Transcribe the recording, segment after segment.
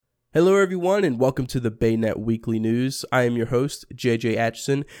Hello everyone and welcome to the BayNet Weekly News. I am your host, JJ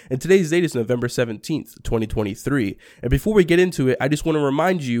Atchison, and today's date is November 17th, 2023. And before we get into it, I just want to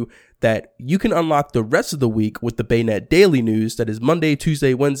remind you that you can unlock the rest of the week with the BayNet Daily News that is Monday,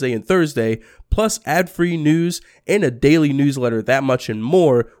 Tuesday, Wednesday, and Thursday, plus ad-free news and a daily newsletter, that much and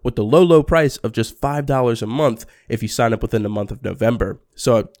more, with the low price of just $5 a month if you sign up within the month of November.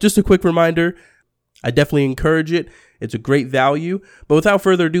 So just a quick reminder, I definitely encourage it. It's a great value, but without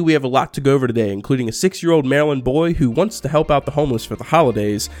further ado, we have a lot to go over today, including a 6-year-old Maryland boy who wants to help out the homeless for the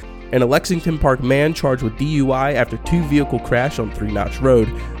holidays, and a Lexington Park man charged with DUI after 2-vehicle crash on 3 Notch Road.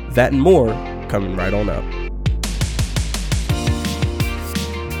 That and more coming right on up.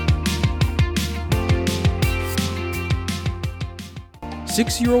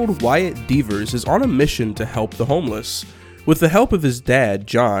 Six-year-old Wyatt Devers is on a mission to help the homeless. With the help of his dad,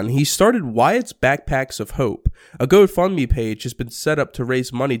 John, he started Wyatt's Backpacks of Hope. A GoFundMe page has been set up to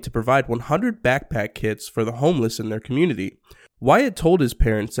raise money to provide 100 backpack kits for the homeless in their community. Wyatt told his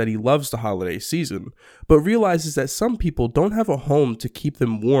parents that he loves the holiday season, but realizes that some people don't have a home to keep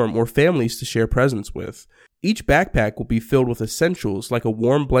them warm or families to share presents with. Each backpack will be filled with essentials like a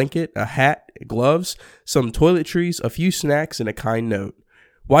warm blanket, a hat, gloves, some toiletries, a few snacks, and a kind note.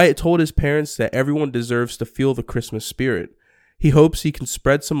 Wyatt told his parents that everyone deserves to feel the Christmas spirit. He hopes he can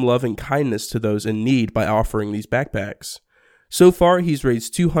spread some love and kindness to those in need by offering these backpacks. So far, he's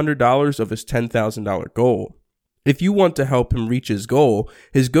raised $200 of his $10,000 goal. If you want to help him reach his goal,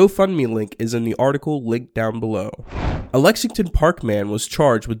 his GoFundMe link is in the article linked down below. A Lexington Park man was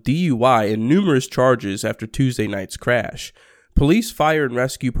charged with DUI and numerous charges after Tuesday night's crash. Police, fire, and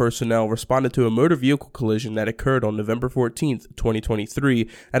rescue personnel responded to a motor vehicle collision that occurred on November 14th, 2023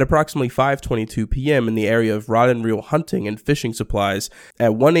 at approximately 5:22 p.m. in the area of rod and reel hunting and fishing supplies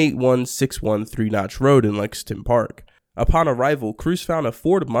at 18161 3 Notch Road in Lexington Park. Upon arrival, crews found a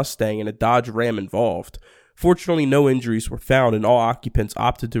Ford Mustang and a Dodge Ram involved. Fortunately, no injuries were found and all occupants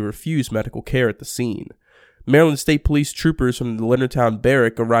opted to refuse medical care at the scene. Maryland State Police troopers from the Leonardtown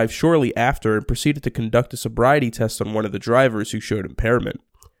Barrack arrived shortly after and proceeded to conduct a sobriety test on one of the drivers who showed impairment.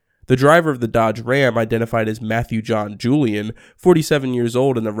 The driver of the Dodge Ram, identified as Matthew John Julian, 47 years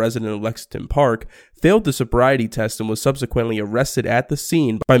old and a resident of Lexington Park, failed the sobriety test and was subsequently arrested at the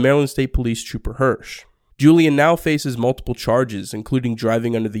scene by Maryland State Police Trooper Hirsch. Julian now faces multiple charges, including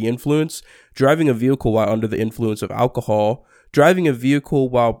driving under the influence, driving a vehicle while under the influence of alcohol, driving a vehicle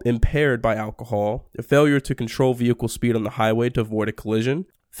while impaired by alcohol, a failure to control vehicle speed on the highway to avoid a collision,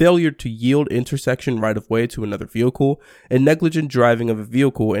 failure to yield intersection right-of-way to another vehicle, and negligent driving of a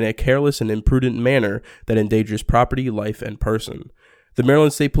vehicle in a careless and imprudent manner that endangers property, life, and person. The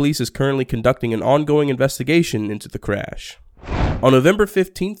Maryland State Police is currently conducting an ongoing investigation into the crash. On November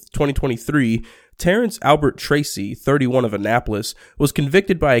 15th, 2023, Terrence Albert Tracy, 31 of Annapolis, was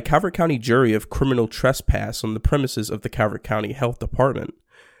convicted by a Calvert County jury of criminal trespass on the premises of the Calvert County Health Department.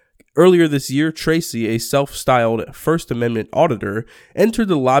 Earlier this year, Tracy, a self-styled First Amendment auditor, entered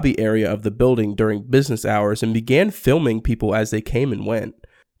the lobby area of the building during business hours and began filming people as they came and went.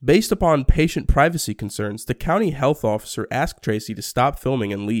 Based upon patient privacy concerns, the county health officer asked Tracy to stop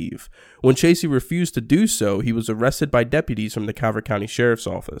filming and leave. When Tracy refused to do so, he was arrested by deputies from the Calvert County Sheriff's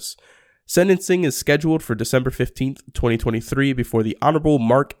Office. Sentencing is scheduled for December 15th, 2023 before the Honorable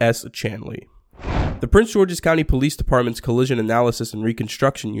Mark S. Chanley. The Prince George's County Police Department's Collision Analysis and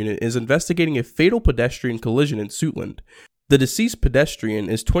Reconstruction Unit is investigating a fatal pedestrian collision in Suitland. The deceased pedestrian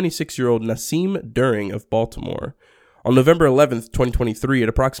is 26-year-old Nassim During of Baltimore. On November 11th, 2023 at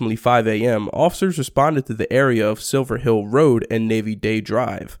approximately 5 a.m., officers responded to the area of Silver Hill Road and Navy Day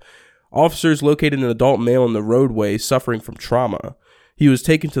Drive. Officers located an adult male on the roadway suffering from trauma. He was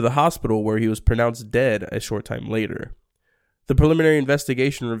taken to the hospital where he was pronounced dead a short time later. The preliminary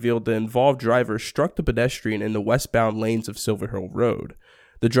investigation revealed the involved driver struck the pedestrian in the westbound lanes of Silver Hill Road.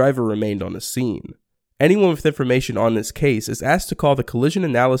 The driver remained on the scene. Anyone with information on this case is asked to call the Collision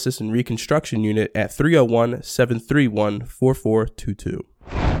Analysis and Reconstruction Unit at 301-731-4422.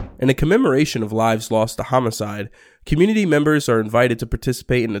 In a commemoration of lives lost to homicide, community members are invited to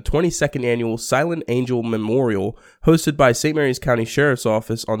participate in the 22nd annual Silent Angel Memorial hosted by St. Mary's County Sheriff's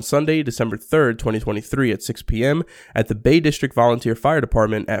Office on Sunday, December 3rd, 2023 at 6 p.m. at the Bay District Volunteer Fire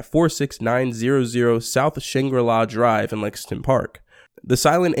Department at 46900 South Shangri-La Drive in Lexington Park. The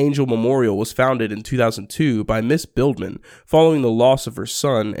Silent Angel Memorial was founded in 2002 by Miss Bildman following the loss of her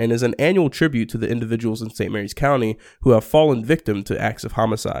son and is an annual tribute to the individuals in St. Mary's County who have fallen victim to acts of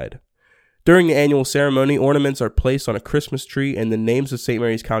homicide. During the annual ceremony, ornaments are placed on a Christmas tree and the names of St.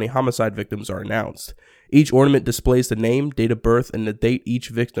 Mary's County homicide victims are announced. Each ornament displays the name, date of birth, and the date each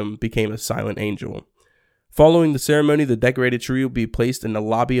victim became a silent angel. Following the ceremony, the decorated tree will be placed in the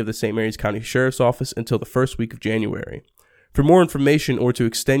lobby of the St. Mary's County Sheriff's Office until the first week of January. For more information or to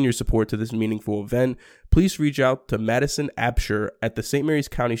extend your support to this meaningful event, please reach out to Madison Absher at the St. Mary's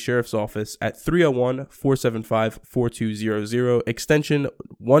County Sheriff's Office at 301-475-4200, extension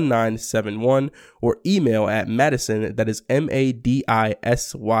 1971, or email at Madison, that is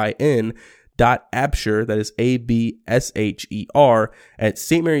MADISYN, .absher, that is ABSHER, at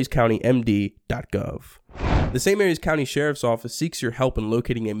stmaryscountymd.gov. The St. Mary's County Sheriff's Office seeks your help in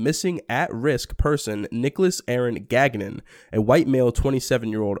locating a missing at-risk person, Nicholas Aaron Gagnon, a white male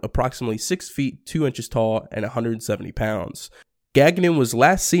 27-year-old, approximately 6 feet 2 inches tall and 170 pounds. Gagnon was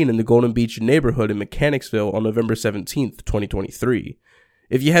last seen in the Golden Beach neighborhood in Mechanicsville on November 17, 2023.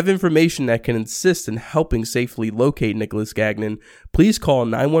 If you have information that can assist in helping safely locate Nicholas Gagnon, please call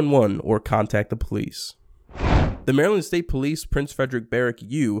 911 or contact the police. The Maryland State Police Prince Frederick Barrack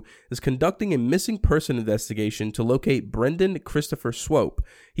U is conducting a missing person investigation to locate Brendan Christopher Swope.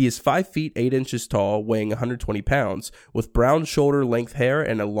 He is 5 feet 8 inches tall, weighing 120 pounds, with brown shoulder-length hair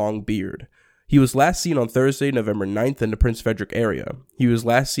and a long beard. He was last seen on Thursday, November 9th in the Prince Frederick area. He was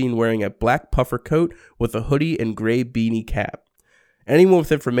last seen wearing a black puffer coat with a hoodie and gray beanie cap. Anyone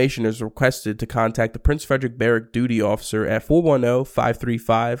with information is requested to contact the Prince Frederick Barrack Duty Officer at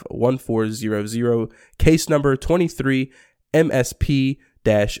 410-535-1400, case number 23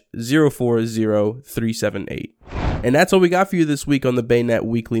 MSP-040378. And that's all we got for you this week on the BayNet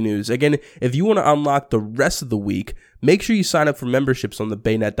Weekly News. Again, if you want to unlock the rest of the week, make sure you sign up for memberships on the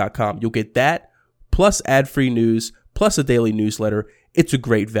BayNet.com. You'll get that, plus ad-free news, plus a daily newsletter. It's a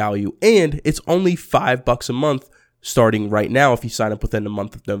great value, and it's only $5 a month, starting right now if you sign up within the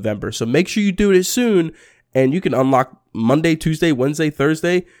month of November. So make sure you do it soon, and you can unlock Monday, Tuesday, Wednesday,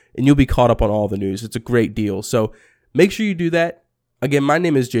 Thursday, and you'll be caught up on all the news. It's a great deal. So make sure you do that. Again, my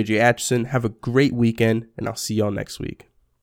name is JJ Atchison. Have a great weekend, and I'll see y'all next week.